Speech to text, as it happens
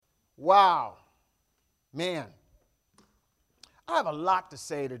Wow, man, I have a lot to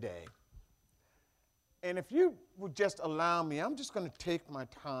say today. And if you would just allow me, I'm just going to take my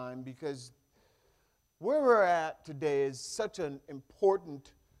time because where we're at today is such an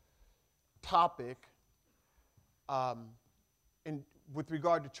important topic with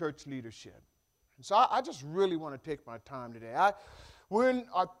regard to church leadership. And so I just really want to take my time today. We're in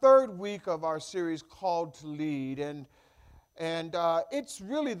our third week of our series called to Lead, and it's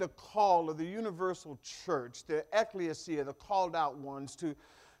really the call of the universal church, the ecclesia, the called out ones,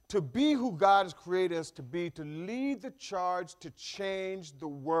 to be who God has created us to be, to lead the charge to change the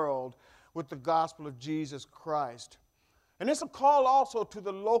world with the gospel of Jesus Christ. And it's a call also to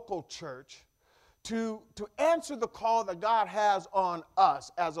the local church to answer the call that God has on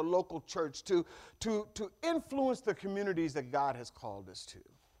us as a local church, to influence the communities that God has called us to.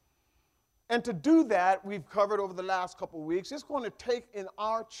 And to do that, we've covered over the last couple of weeks, it's going to take in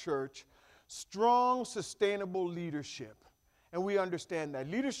our church strong, sustainable leadership. And we understand that.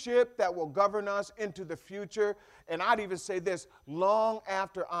 Leadership that will govern us into the future, and I'd even say this, long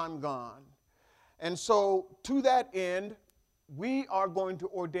after I'm gone. And so to that end, we are going to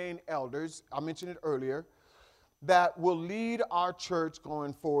ordain elders, I mentioned it earlier, that will lead our church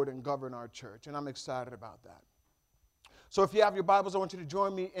going forward and govern our church. And I'm excited about that. So if you have your Bibles, I want you to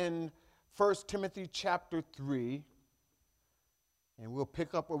join me in 1 Timothy chapter 3, and we'll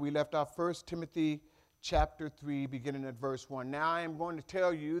pick up where we left off. 1 Timothy chapter 3, beginning at verse 1. Now, I am going to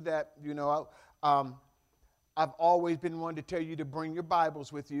tell you that, I've always been one to tell you to bring your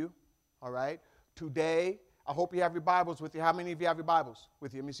Bibles with you, all right? Today, I hope you have your Bibles with you. How many of you have your Bibles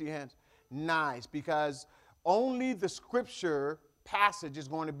with you? Let me see your hands. Nice, because only the scripture passage is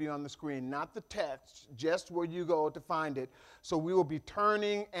going to be on the screen, not the text, just where you go to find it. So we will be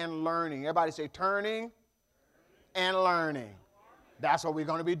turning and learning. Everybody say turning and learning. That's what we're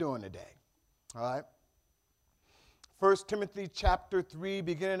going to be doing today. All right. 1 Timothy chapter 3,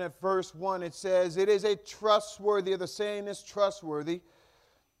 beginning at verse 1, it says, "It is a trustworthy," the saying is trustworthy.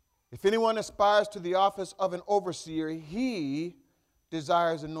 "If anyone aspires to the office of an overseer, he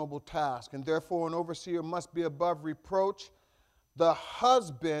desires a noble task, and therefore an overseer must be above reproach, the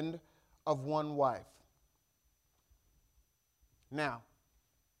husband of one wife." Now,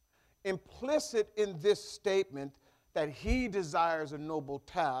 implicit in this statement that he desires a noble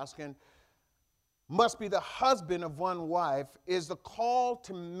task and must be the husband of one wife is the call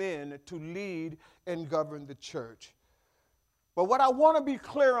to men to lead and govern the church. But what I want to be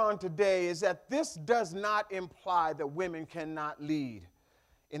clear on today is that this does not imply that women cannot lead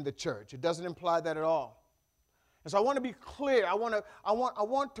in the church. It doesn't imply that at all. And so I want to be clear. I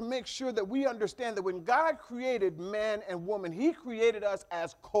want to make sure that we understand that when God created man and woman, he created us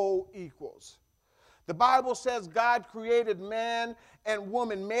as co-equals. The Bible says God created man and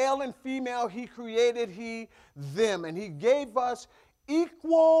woman, male and female, he created them, and he gave us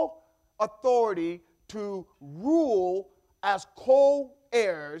equal authority to rule as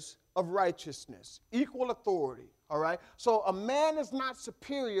co-heirs of righteousness. Equal authority, all right? So a man is not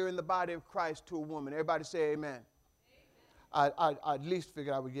superior in the body of Christ to a woman. Everybody say amen. I at least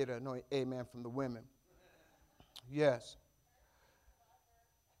figured I would get an amen from the women. Yes.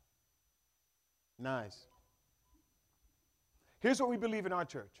 Nice. Here's what we believe in our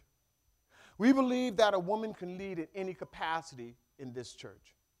church. We believe that a woman can lead in any capacity in this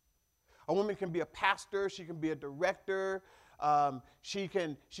church. A woman can be a pastor, she can be a director, she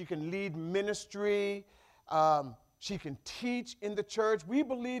can lead ministry, she can teach in the church. We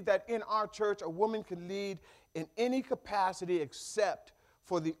believe that in our church a woman can lead in any capacity except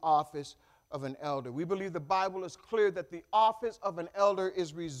for the office of an elder. We believe the Bible is clear that the office of an elder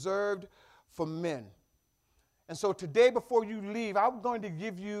is reserved for men. And so today, before you leave, I'm going to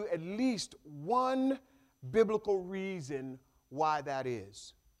give you at least one biblical reason why that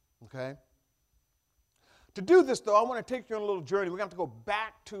is. Okay? To do this, though, I want to take you on a little journey. We're going to have to go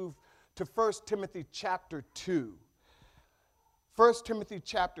back to 1 Timothy chapter 2. 1 Timothy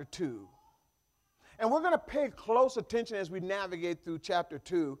chapter 2. And we're going to pay close attention as we navigate through chapter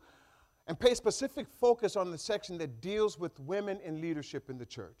 2 and pay specific focus on the section that deals with women in leadership in the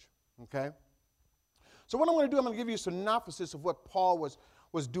church. Okay? So what I'm going to do, I'm going to give you a synopsis of what Paul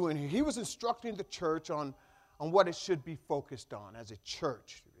was doing here. He was instructing the church on what it should be focused on as a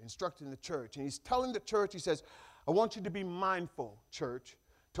church, instructing the church. And he's telling the church, he says, I want you to be mindful, church,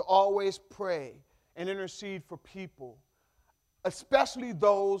 to always pray and intercede for people, especially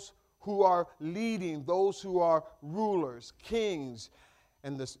those who are leading, those who are rulers, kings,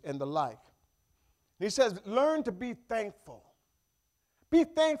 and the like. And he says, learn to be thankful. Be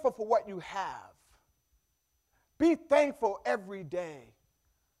thankful for what you have. Be thankful every day.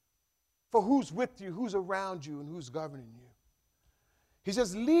 for who's with you, who's around you, and who's governing you. He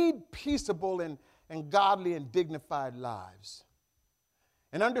says, lead peaceable and godly and dignified lives.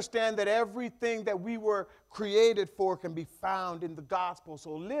 And understand that everything that we were created for can be found in the gospel.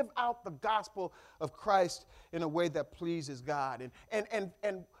 So live out the gospel of Christ in a way that pleases God.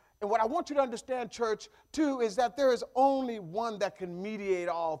 And what I want you to understand, church, too, is that there is only one that can mediate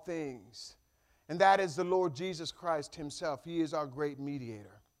all things. And that is the Lord Jesus Christ himself. He is our great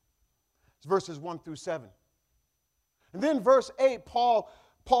mediator. It's verses 1 through 7. And then verse 8,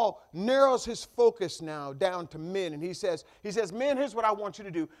 Paul narrows his focus now down to men. And he says, men, here's what I want you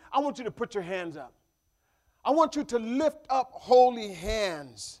to do. I want you to put your hands up. I want you to lift up holy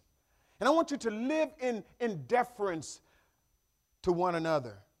hands. And I want you to live in deference to one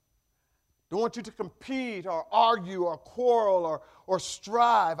another. I don't want you to compete or argue or quarrel or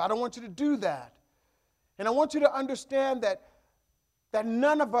strive. I don't want you to do that. And I want you to understand that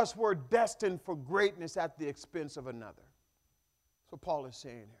none of us were destined for greatness at the expense of another. That's what Paul is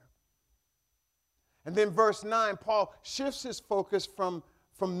saying here. And then verse 9, Paul shifts his focus from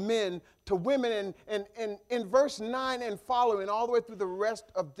men to women. And in verse 9 and following, all the way through the rest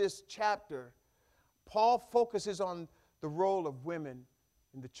of this chapter, Paul focuses on the role of women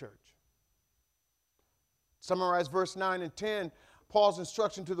in the church. Summarize verse 9 and 10, Paul's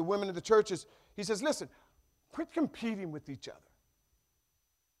instruction to the women of the churches. He says, listen, quit competing with each other.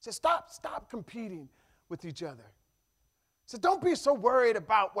 He says, stop competing with each other. He says, don't be so worried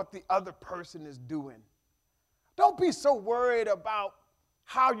about what the other person is doing. Don't be so worried about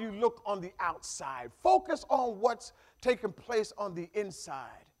how you look on the outside. Focus on what's taking place on the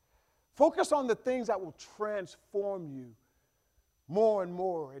inside. Focus on the things that will transform you more and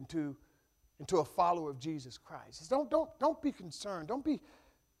more into a follower of Jesus Christ. He says, don't be concerned. Don't be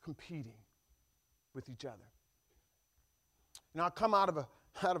competing with each other. I come out of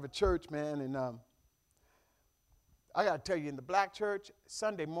a church, man, and I got to tell you, in the black church,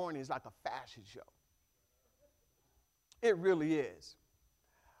 Sunday morning is like a fashion show. It really is.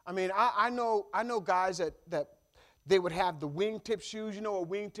 I mean, I know guys that they would have the wingtip shoes. You know what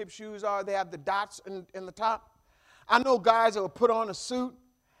wingtip shoes are? They have the dots in the top. I know guys that would put on a suit,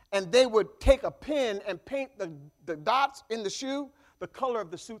 and they would take a pen and paint the dots in the shoe the color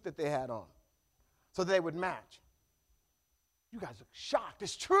of the suit that they had on, so they would match. You guys are shocked.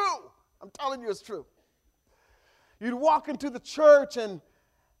 It's true. I'm telling you it's true. You'd walk into the church and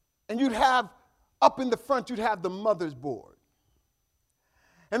you'd have, up in the front, you'd have the mother's board.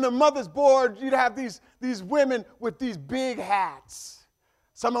 And the mother's board, you'd have these women with these big hats.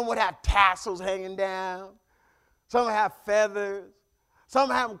 Some of them would have tassels hanging down. Some would have feathers. Some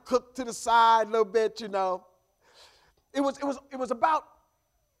have them cooked to the side a little bit, you know. It was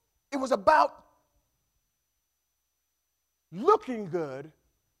about looking good,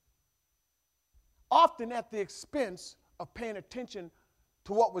 often at the expense of paying attention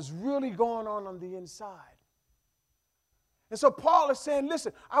to what was really going on the inside. And so Paul is saying,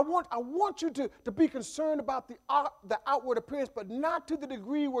 listen, I want you to be concerned about the outward appearance, but not to the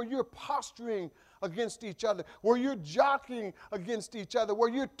degree where you're posturing against each other, where you're jockeying against each other, where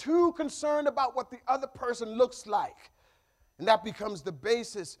you're too concerned about what the other person looks like. And that becomes the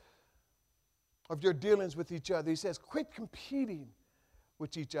basis of your dealings with each other. He says, quit competing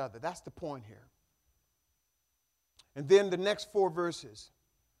with each other. That's the point here. And then the next 4 verses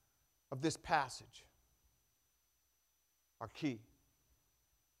of this passage are key.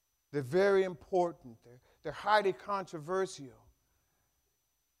 They're very important. They're highly controversial.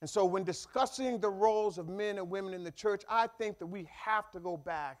 And so when discussing the roles of men and women in the church, I think that we have to go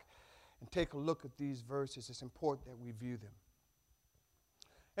back and take a look at these verses. It's important that we view them.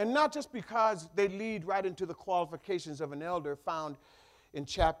 And not just because they lead right into the qualifications of an elder found in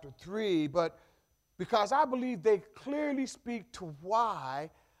chapter 3, but because I believe they clearly speak to why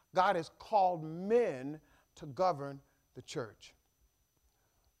God has called men to govern the church.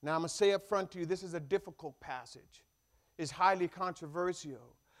 Now, I'm going to say up front to you, this is a difficult passage. It's highly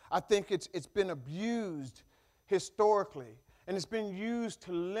controversial. I think it's been abused historically, and it's been used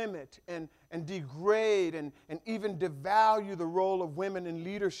to limit and degrade and even devalue the role of women in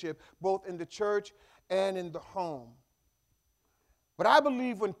leadership, both in the church and in the home. But I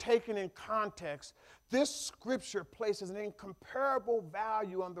believe when taken in context, this scripture places an incomparable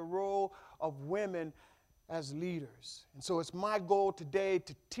value on the role of women as leaders. And so it's my goal today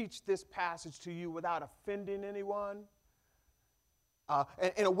to teach this passage to you without offending anyone,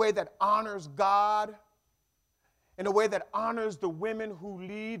 in a way that honors God, in a way that honors the women who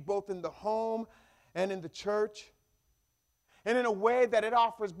lead both in the home and in the church, and in a way that it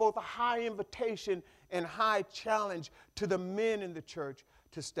offers both a high invitation and high challenge to the men in the church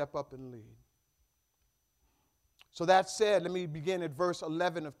to step up and lead. So that said, let me begin at verse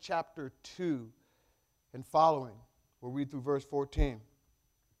 11 of chapter 2 and following. We'll read through verse 14.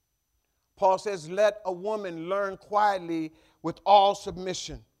 Paul says, "Let a woman learn quietly with all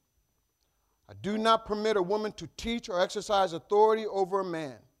submission. I do not permit a woman to teach or exercise authority over a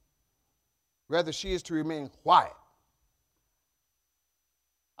man. Rather, she is to remain quiet."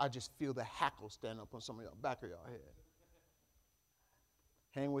 I just feel the hackle stand up on some of y'all, back of y'all head.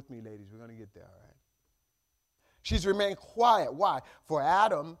 Hang with me, ladies. We're going to get there, all right? She's remained quiet. Why? For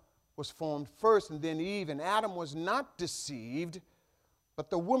Adam was formed first and then Eve, and Adam was not deceived,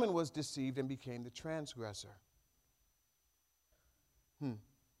 but the woman was deceived and became the transgressor.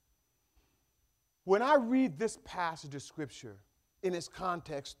 When I read this passage of Scripture in its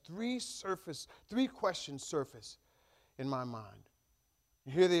context, three questions surface in my mind.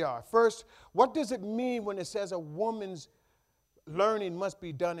 Here they are. First, what does it mean when it says a woman's learning must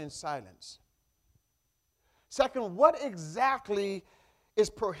be done in silence? Second, what exactly is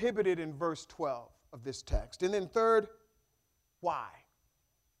prohibited in verse 12 of this text? And then third, why?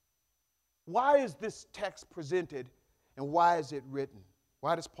 Why is this text presented and why is it written?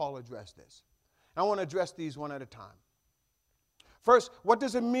 Why does Paul address this? I want to address these one at a time. First, what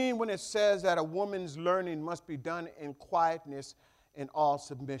does it mean when it says that a woman's learning must be done in quietness and all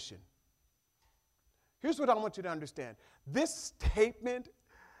submission? Here's what I want you to understand. This statement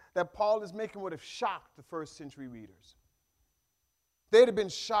that Paul is making would have shocked the first century readers. They'd have been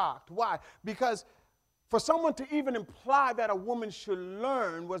shocked. Why? Because for someone to even imply that a woman should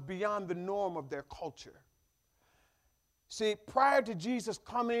learn was beyond the norm of their culture. See, prior to Jesus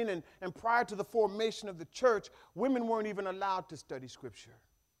coming and prior to the formation of the church, women weren't even allowed to study Scripture.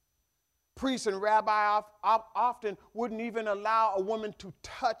 Priests and rabbis often wouldn't even allow a woman to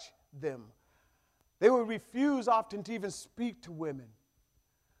touch them. They would refuse often to even speak to women.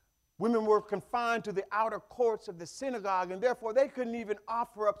 Women were confined to the outer courts of the synagogue, and therefore they couldn't even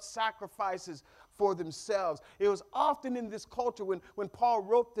offer up sacrifices for themselves. It was often in this culture when Paul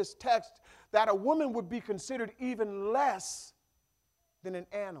wrote this text that a woman would be considered even less than an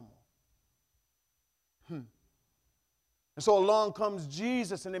animal. And so along comes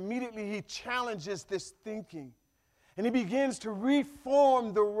Jesus, and immediately he challenges this thinking. And he begins to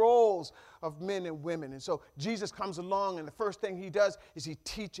reform the roles of men and women. And so Jesus comes along, and the first thing he does is he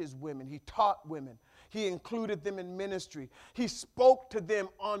teaches women. He taught women. He included them in ministry. He spoke to them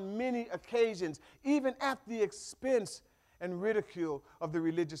on many occasions, even at the expense and ridicule of the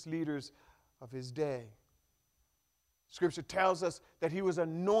religious leaders of his day. Scripture tells us that he was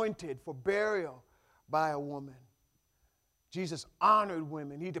anointed for burial by a woman. Jesus honored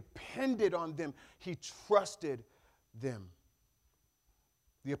women. He depended on them. He trusted them.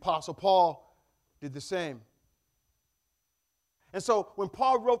 The Apostle Paul did the same. And so when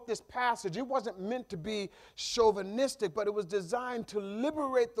Paul wrote this passage, it wasn't meant to be chauvinistic, but it was designed to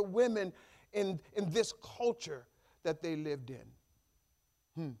liberate the women in this culture that they lived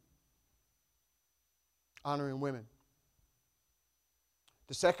in. Honoring women.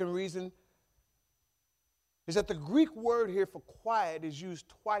 The second reason is that the Greek word here for quiet is used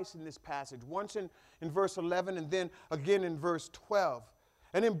twice in this passage, once in verse 11 and then again in verse 12.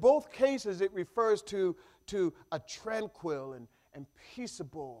 And in both cases, it refers to a tranquil and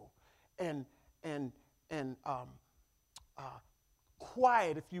peaceable and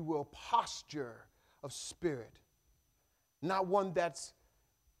quiet, if you will, posture of spirit. Not one that's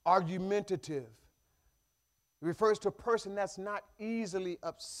argumentative. It refers to a person that's not easily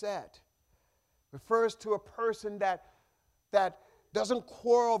upset. Refers to a person that doesn't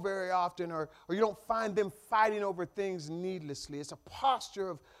quarrel very often, or you don't find them fighting over things needlessly. It's a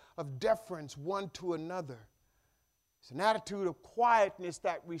posture of deference one to another. It's an attitude of quietness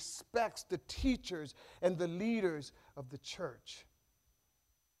that respects the teachers and the leaders of the church.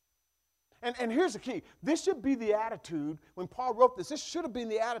 And here's the key. This should be the attitude, when Paul wrote this, this should have been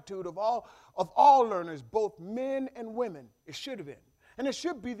the attitude of all learners, both men and women. It should have been. And it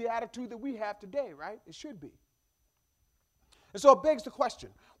should be the attitude that we have today, right? It should be. And so it begs the question,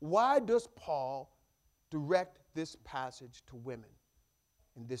 why does Paul direct this passage to women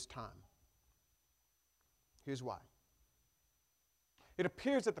in this time? Here's why. It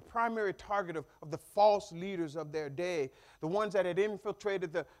appears that the primary target of the false leaders of their day, the ones that had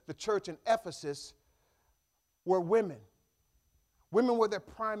infiltrated the church in Ephesus, were women. Women were their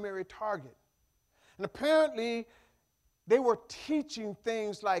primary target. And apparently, they were teaching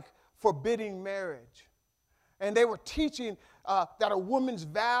things like forbidding marriage. And they were teaching that a woman's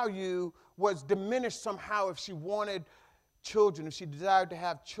value was diminished somehow if she wanted children, if she desired to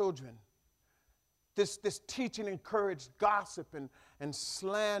have children. This teaching encouraged gossip and and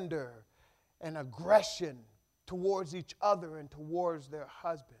slander and aggression towards each other and towards their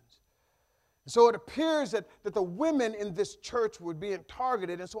husbands. And so it appears that the women in this church were being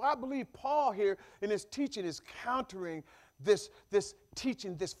targeted. And so I believe Paul here in his teaching is countering this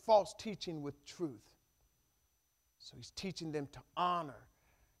teaching, this false teaching with truth. So he's teaching them to honor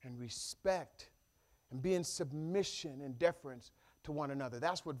and respect and be in submission and deference to one another.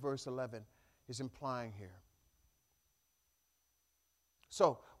 That's what verse 11 is implying here.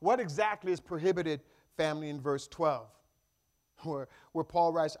 So what exactly is prohibited, family, in verse 12? Where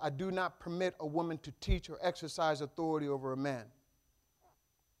Paul writes, I do not permit a woman to teach or exercise authority over a man.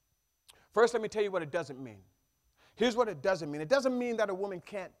 First, let me tell you what it doesn't mean. Here's what it doesn't mean. It doesn't mean that a woman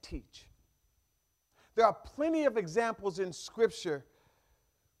can't teach. There are plenty of examples in Scripture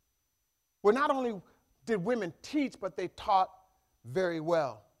where not only did women teach, but they taught very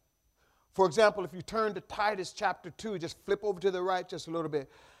well. For example, if you turn to Titus chapter 2, just flip over to the right just a little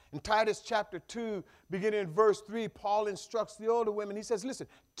bit. In Titus chapter 2, beginning in verse 3, Paul instructs the older women. He says, listen,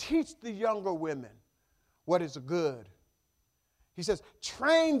 teach the younger women what is good. He says,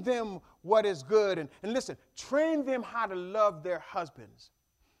 train them what is good. And listen, train them how to love their husbands.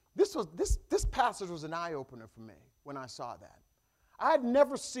 This passage was an eye-opener for me when I saw that. I had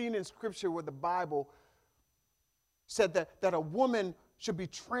never seen in Scripture where the Bible said that a woman should be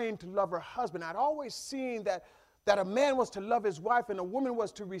trained to love her husband. I'd always seen that a man was to love his wife and a woman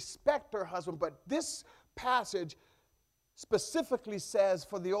was to respect her husband. But this passage specifically says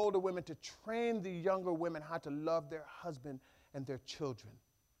for the older women to train the younger women how to love their husband and their children.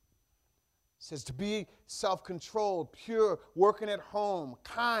 It says to be self-controlled, pure, working at home,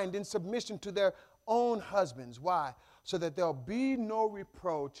 kind, in submission to their own husbands. Why? So that there'll be no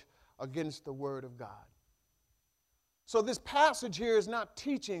reproach against the word of God. So this passage here is not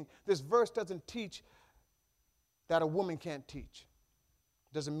teaching, this verse doesn't teach that a woman can't teach.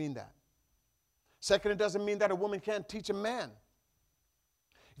 It doesn't mean that. Second, it doesn't mean that a woman can't teach a man.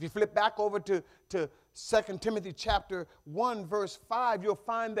 If you flip back over to 2 Timothy chapter 1, verse 5, you'll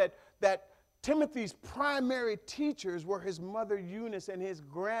find that Timothy's primary teachers were his mother Eunice and his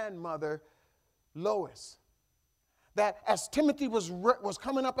grandmother Lois. That as Timothy was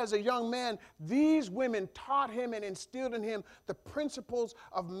coming up as a young man, these women taught him and instilled in him the principles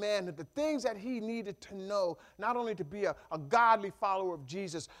of manhood, the things that he needed to know, not only to be a godly follower of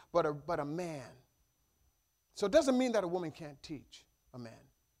Jesus, but a man. So it doesn't mean that a woman can't teach a man.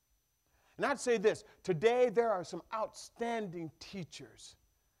 And I'd say this, today there are some outstanding teachers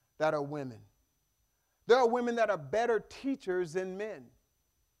that are women. There are women that are better teachers than men.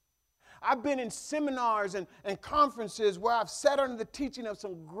 I've been in seminars and conferences where I've sat under the teaching of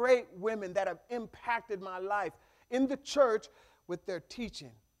some great women that have impacted my life in the church with their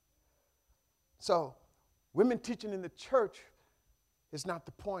teaching. So, women teaching in the church is not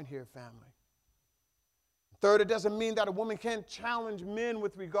the point here, family. Third, it doesn't mean that a woman can't challenge men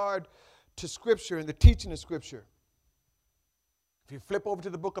with regard to Scripture and the teaching of Scripture. If you flip over to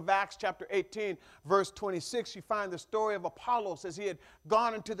the book of Acts, chapter 18, verse 26, you find the story of Apollos as he had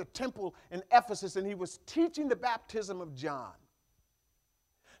gone into the temple in Ephesus and he was teaching the baptism of John.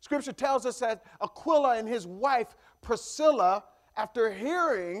 Scripture tells us that Aquila and his wife Priscilla, after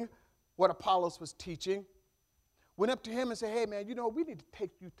hearing what Apollos was teaching, went up to him and said, hey man, we need to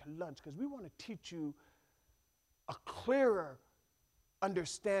take you to lunch because we want to teach you a clearer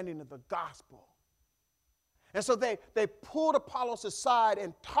understanding of the gospel. And so they pulled Apollos aside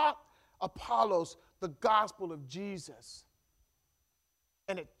and taught Apollos the gospel of Jesus.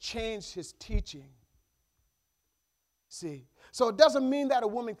 And it changed his teaching. See? So it doesn't mean that a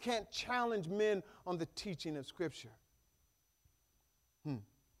woman can't challenge men on the teaching of Scripture. And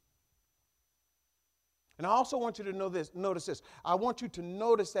I also want you to notice this. I want you to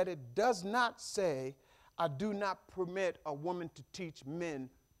notice that it does not say, I do not permit a woman to teach men,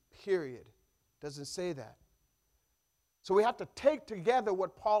 period. It doesn't say that. So we have to take together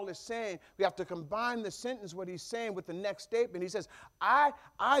what Paul is saying. We have to combine the sentence, what he's saying, with the next statement. He says, I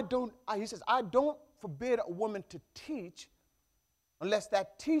don't forbid a woman to teach unless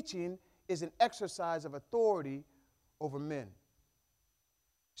that teaching is an exercise of authority over men.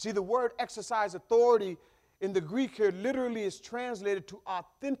 See, the word exercise authority in the Greek here literally is translated to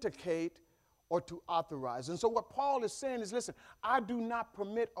authenticate or to authorize. And so what Paul is saying is, listen, I do not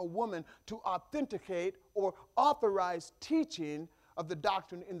permit a woman to authenticate or authorize teaching of the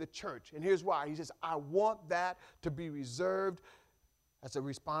doctrine in the church. And here's why. He says, I want that to be reserved as a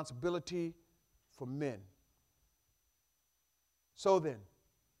responsibility for men. So then,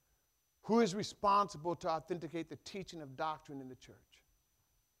 who is responsible to authenticate the teaching of doctrine in the church?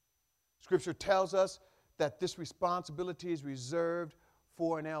 Scripture tells us that this responsibility is reserved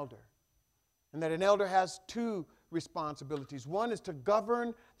for an elder. And that an elder has two responsibilities. One is to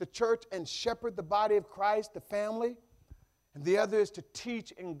govern the church and shepherd the body of Christ, the family. And the other is to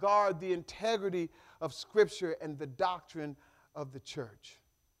teach and guard the integrity of Scripture and the doctrine of the church.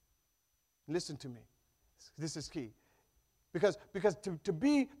 Listen to me. This is key. Because to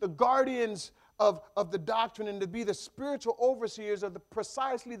be the guardians of the doctrine and to be the spiritual overseers of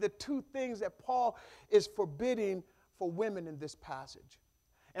precisely the two things that Paul is forbidding for women in this passage.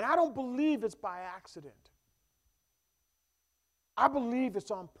 And I don't believe it's by accident. I believe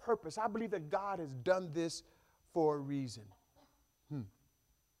it's on purpose. I believe that God has done this for a reason. And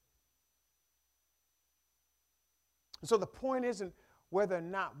so the point isn't whether or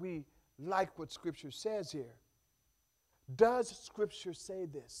not we like what Scripture says here. Does Scripture say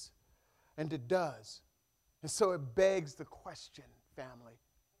this? And it does. And so it begs the question, family,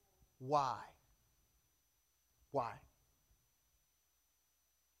 why? Why?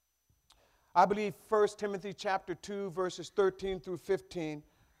 I believe 1 Timothy chapter 2, verses 13 through 15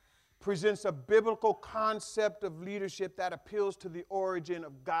 presents a biblical concept of leadership that appeals to the origin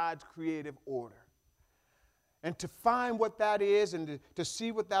of God's creative order. And to find what that is and to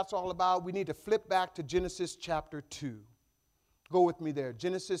see what that's all about, we need to flip back to Genesis chapter 2. Go with me there.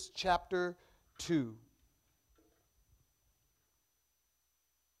 Genesis chapter 2.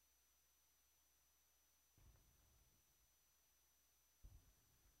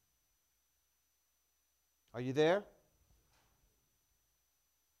 Are you there?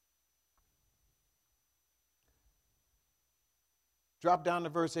 Drop down to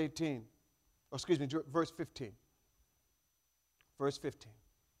verse 18. Oh, excuse me, verse 15. Verse 15.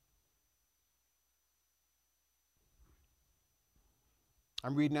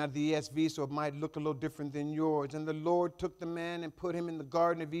 I'm reading out of the ESV, so it might look a little different than yours. And the Lord took the man and put him in the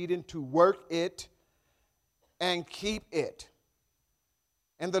Garden of Eden to work it and keep it.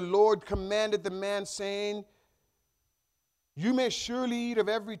 And the Lord commanded the man, saying, you may surely eat of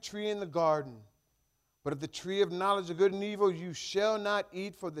every tree in the garden, but of the tree of knowledge of good and evil you shall not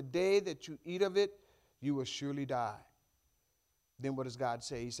eat, for the day that you eat of it, you will surely die. Then what does God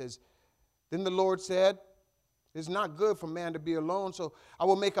say? He says, then the Lord said, it's not good for man to be alone, so I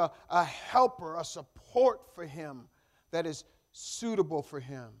will make a helper, a support for him that is suitable for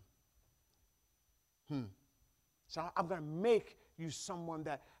him. So I'm going to make you someone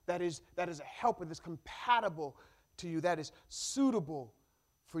that is a helper, that's compatible to you, that is suitable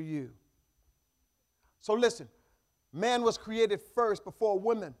for you. So listen, man was created first before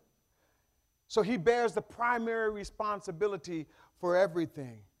woman. So he bears the primary responsibility for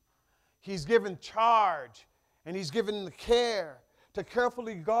everything. He's given charge and he's given the care to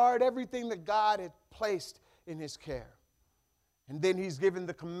carefully guard everything that God had placed in his care. And then he's given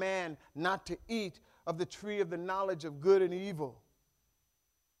the command not to eat of the tree of the knowledge of good and evil.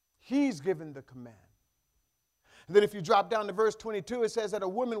 He's given the command. And then if you drop down to verse 22, it says that a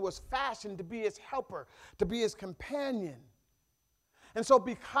woman was fashioned to be his helper, to be his companion. And so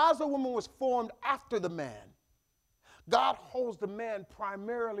because a woman was formed after the man, God holds the man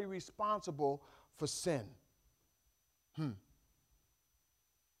primarily responsible for sin.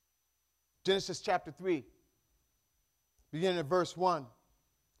 Genesis chapter 3, beginning at verse 1. I'm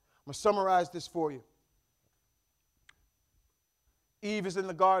going to summarize this for you. Eve is in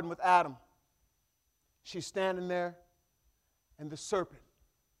the garden with Adam. She's standing there, and the serpent.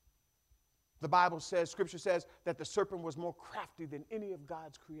 The Bible says, Scripture says, that the serpent was more crafty than any of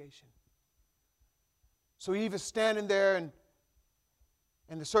God's creation. So Eve is standing there,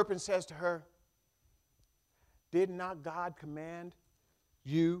 and the serpent says to her, did not God command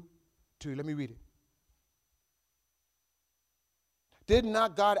you to, let me read it. Did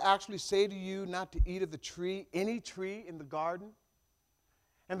not God actually say to you not to eat of the tree, any tree in the garden?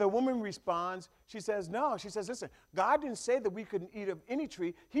 And the woman responds, she says, no. She says, listen, God didn't say that we couldn't eat of any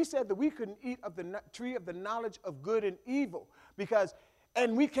tree. He said that we couldn't eat of the tree of the knowledge of good and evil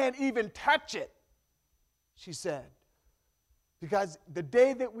and we can't even touch it, she said. Because the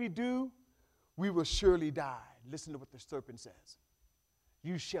day that we do, we will surely die. Listen to what the serpent says.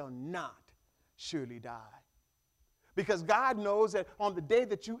 You shall not surely die. Because God knows that on the day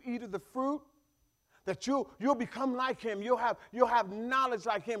that you eat of the fruit, that you'll become like him. You'll have knowledge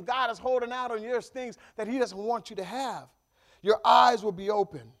like him. God is holding out on your things that he doesn't want you to have. Your eyes will be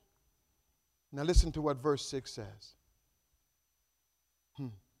open. Now listen to what verse 6 says.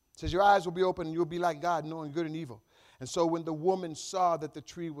 It says, your eyes will be open and you'll be like God, knowing good and evil. And so when the woman saw that the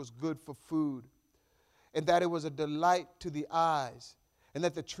tree was good for food, and that it was a delight to the eyes, and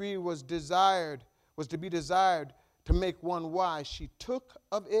that the tree was to be desired to make one wise, she took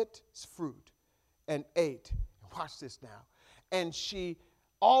of its fruit and ate. Watch this now. And she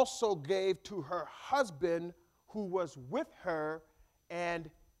also gave to her husband who was with her, and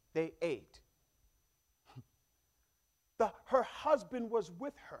they ate. Her husband was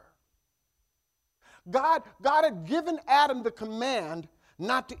with her. God had given Adam the command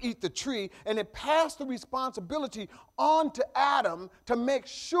not to eat the tree, and it passed the responsibility on to Adam to make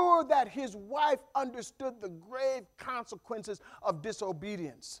sure that his wife understood the grave consequences of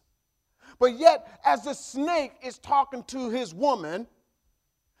disobedience. But yet, as the snake is talking to his woman,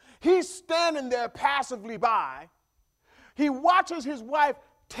 he's standing there passively by. He watches his wife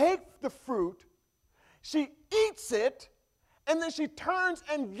take the fruit, she eats it, and then she turns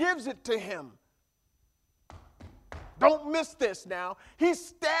and gives it to him. Don't miss this now. He's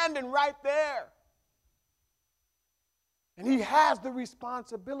standing right there. And he has the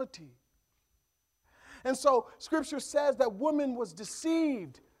responsibility. And so Scripture says that woman was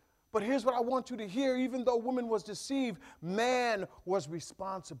deceived. But here's what I want you to hear. Even though woman was deceived, man was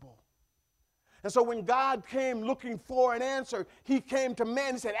responsible. And so when God came looking for an answer, he came to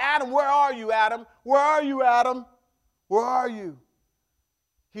man. He said, Adam, where are you, Adam? Where are you, Adam? Where are you?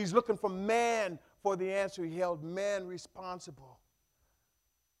 He's looking for man for the answer. He held man responsible.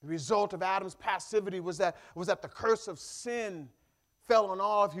 The result of Adam's passivity was that the curse of sin fell on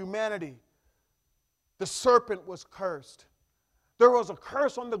all of humanity. The serpent was cursed. There was a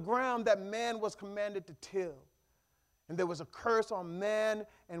curse on the ground that man was commanded to till. And there was a curse on man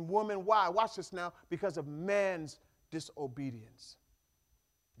and woman. Why? Watch this now. Because of man's disobedience.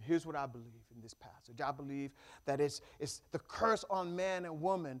 And here's what I believe in this passage. I believe that it's the curse on man and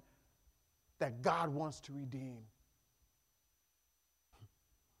woman that God wants to redeem.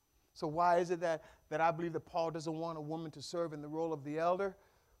 So why is it that I believe that Paul doesn't want a woman to serve in the role of the elder?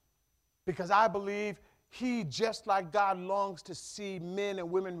 Because I believe he, just like God, longs to see men and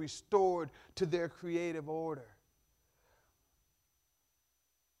women restored to their creative order.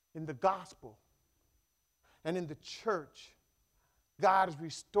 In the gospel and in the church, God is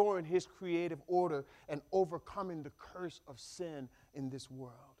restoring his creative order and overcoming the curse of sin in this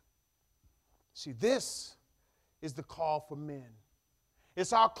world. See, this is the call for men.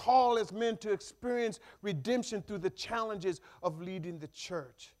 It's our call as men to experience redemption through the challenges of leading the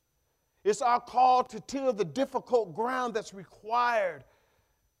church. It's our call to till the difficult ground that's required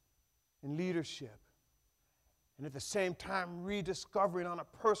in leadership. And at the same time, rediscovering on a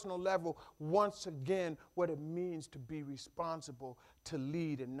personal level once again what it means to be responsible, to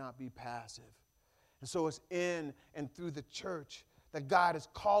lead and not be passive. And so it's in and through the church that God is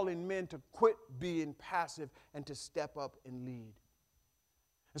calling men to quit being passive and to step up and lead.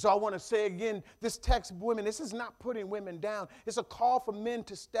 And so I want to say again, this text of women, this is not putting women down. It's a call for men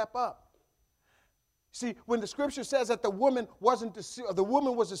to step up. See, when the Scripture says that the woman was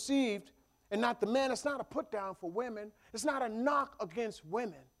deceived and not the man, it's not a put down for women. It's not a knock against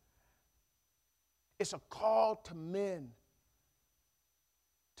women. It's a call to men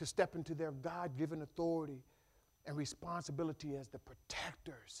to step into their God-given authority and responsibility as the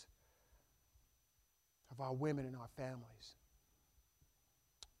protectors of our women and our families,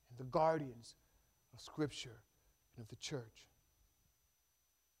 and the guardians of Scripture and of the church.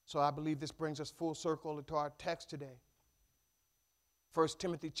 So I believe this brings us full circle into our text today. 1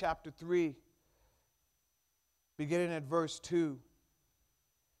 Timothy chapter 3, beginning at verse 2.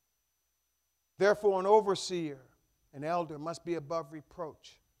 Therefore, an overseer, an elder, must be above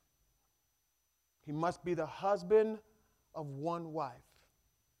reproach. He must be the husband of one wife.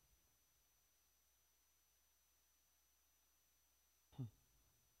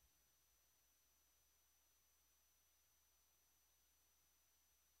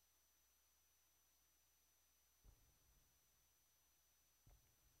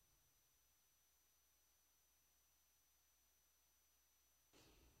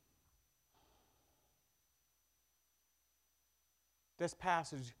 This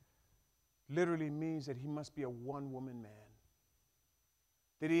passage literally means that he must be a one-woman man.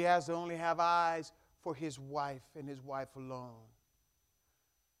 That he has to only have eyes for his wife and his wife alone.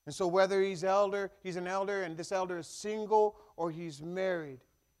 And so whether he's an elder, and this elder is single or he's married,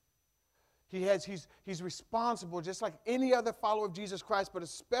 he's responsible, just like any other follower of Jesus Christ, but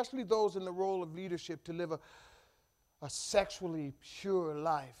especially those in the role of leadership, to live a sexually pure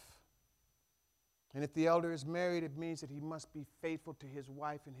life. And if the elder is married, it means that he must be faithful to his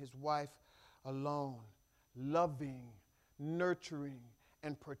wife and his wife alone, loving, nurturing,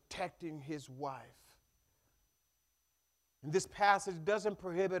 and protecting his wife. And this passage doesn't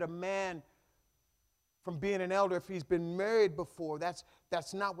prohibit a man from being an elder if he's been married before. That's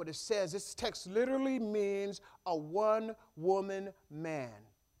not what it says. This text literally means a one-woman man.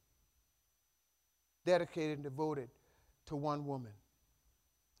 dedicated and devoted to one woman.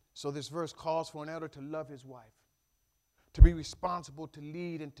 So this verse calls for an elder to love his wife, to be responsible, to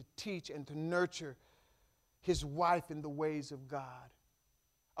lead and to teach and to nurture his wife in the ways of God.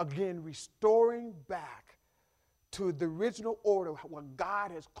 Again, restoring back to the original order, what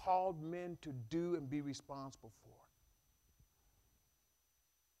God has called men to do and be responsible for.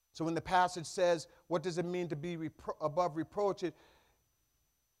 So when the passage says, what does it mean to be above reproach?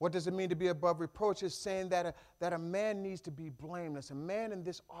 What does it mean to be above reproach? It's saying that a man needs to be blameless. A man in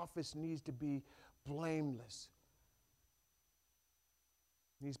this office needs to be blameless.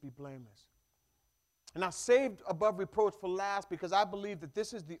 Needs to be blameless. And I saved above reproach for last because I believe that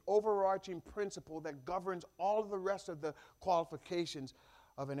this is the overarching principle that governs all of the rest of the qualifications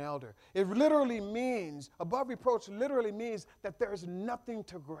of an elder. It literally means, above reproach literally means that there's nothing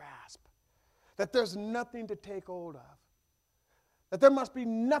to grasp, that there's nothing to take hold of, that there must be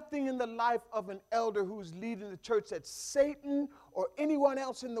nothing in the life of an elder who's leading the church that Satan or anyone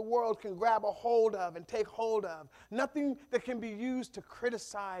else in the world can grab a hold of and take hold of. Nothing that can be used to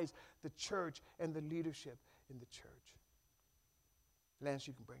criticize the church and the leadership in the church. Lance,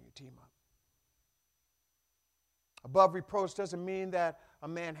 you can bring your team up. Above reproach doesn't mean that a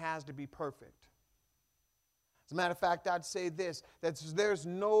man has to be perfect. As a matter of fact, I'd say this, that there's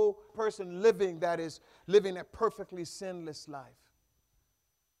no person living that is living a perfectly sinless life.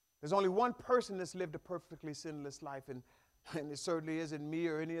 There's only one person that's lived a perfectly sinless life, and it certainly isn't me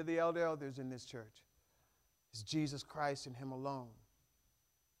or any of the elders in this church. It's Jesus Christ and Him alone.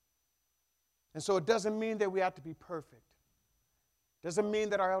 And so it doesn't mean that we have to be perfect. It doesn't mean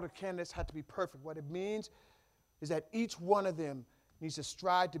that our elder candidates have to be perfect. What it means is that each one of them needs to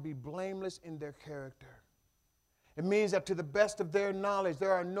strive to be blameless in their character. It means that to the best of their knowledge,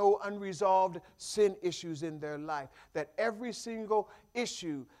 there are no unresolved sin issues in their life. That every single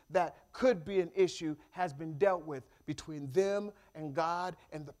issue that could be an issue has been dealt with between them and God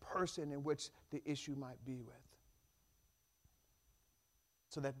and the person in which the issue might be with.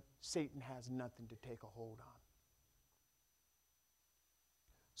 So that Satan has nothing to take a hold on.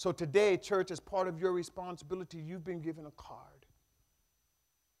 So today, church, as part of your responsibility, you've been given a card.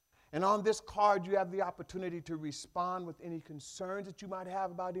 And on this card, you have the opportunity to respond with any concerns that you might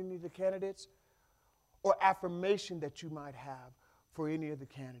have about any of the candidates or affirmation that you might have for any of the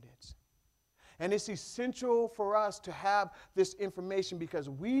candidates. And it's essential for us to have this information because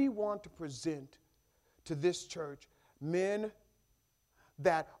we want to present to this church men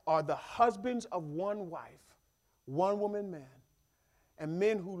that are the husbands of one wife, one woman man, and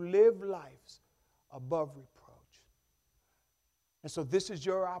men who live lives above reproach. And so this is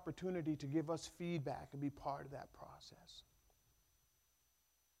your opportunity to give us feedback and be part of that process.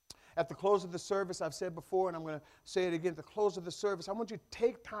 At the close of the service, I've said before, and I'm going to say it again, at the close of the service, I want you to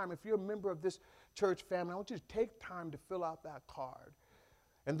take time, if you're a member of this church family, I want you to take time to fill out that card.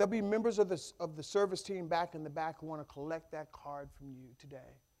 And there'll be members of the service team back in the back who want to collect that card from you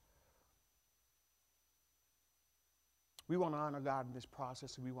today. We want to honor God in this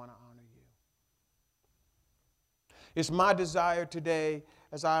process, and we want to honor you. It's my desire today,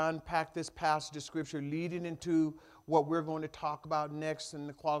 as I unpack this passage of Scripture, leading into what we're going to talk about next and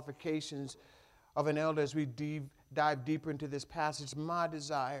the qualifications of an elder as we dive deeper into this passage, my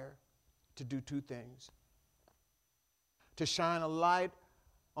desire to do two things. To shine a light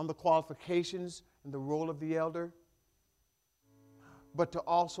on the qualifications and the role of the elder, but to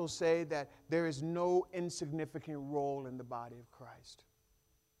also say that there is no insignificant role in the body of Christ.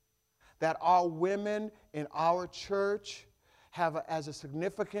 That our women in our church have as a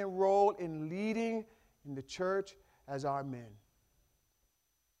significant role in leading in the church as our men.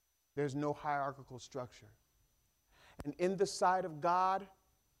 There's no hierarchical structure. And in the sight of God,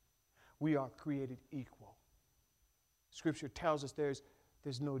 we are created equal. Scripture tells us there's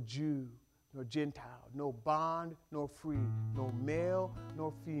no Jew, nor Gentile, no bond, nor free, no male,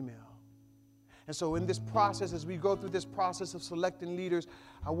 nor female. And so in this process, as we go through this process of selecting leaders,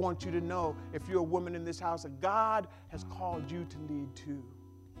 I want you to know, if you're a woman in this house, that God has called you to lead too.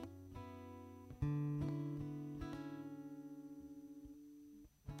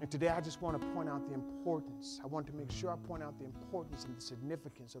 And today I just want to point out the importance. I want to make sure I point out the importance and the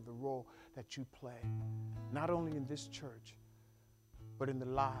significance of the role that you play, not only in this church, but in the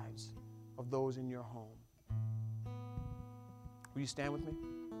lives of those in your home. Will you stand with me?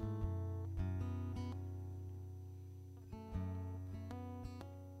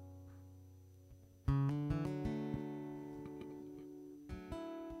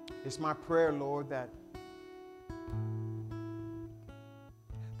 It's my prayer, Lord, that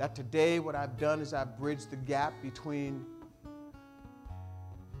today what I've done is I've bridged the gap between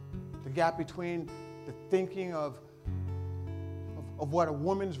the thinking of what a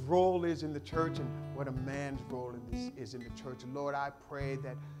woman's role is in the church and what a man's role is in the church. And Lord, I pray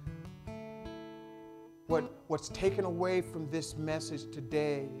that what's taken away from this message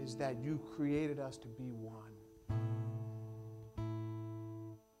today is that you created us to be one.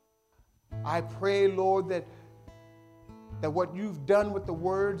 I pray, Lord, that what you've done with the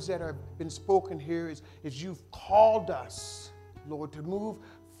words that have been spoken here is you've called us, Lord, to move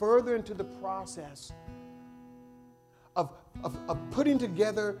further into the process of putting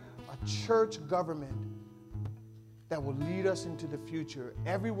together a church government that will lead us into the future,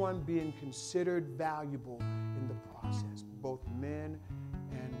 everyone being considered valuable in the process, both men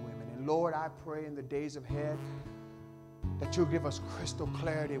and women. And Lord, I pray in the days ahead that you'll give us crystal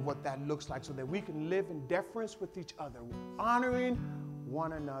clarity of what that looks like so that we can live in deference with each other, honoring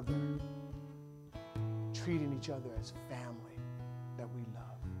one another, treating each other as family that we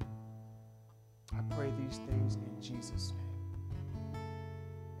love. I pray these things in Jesus' name.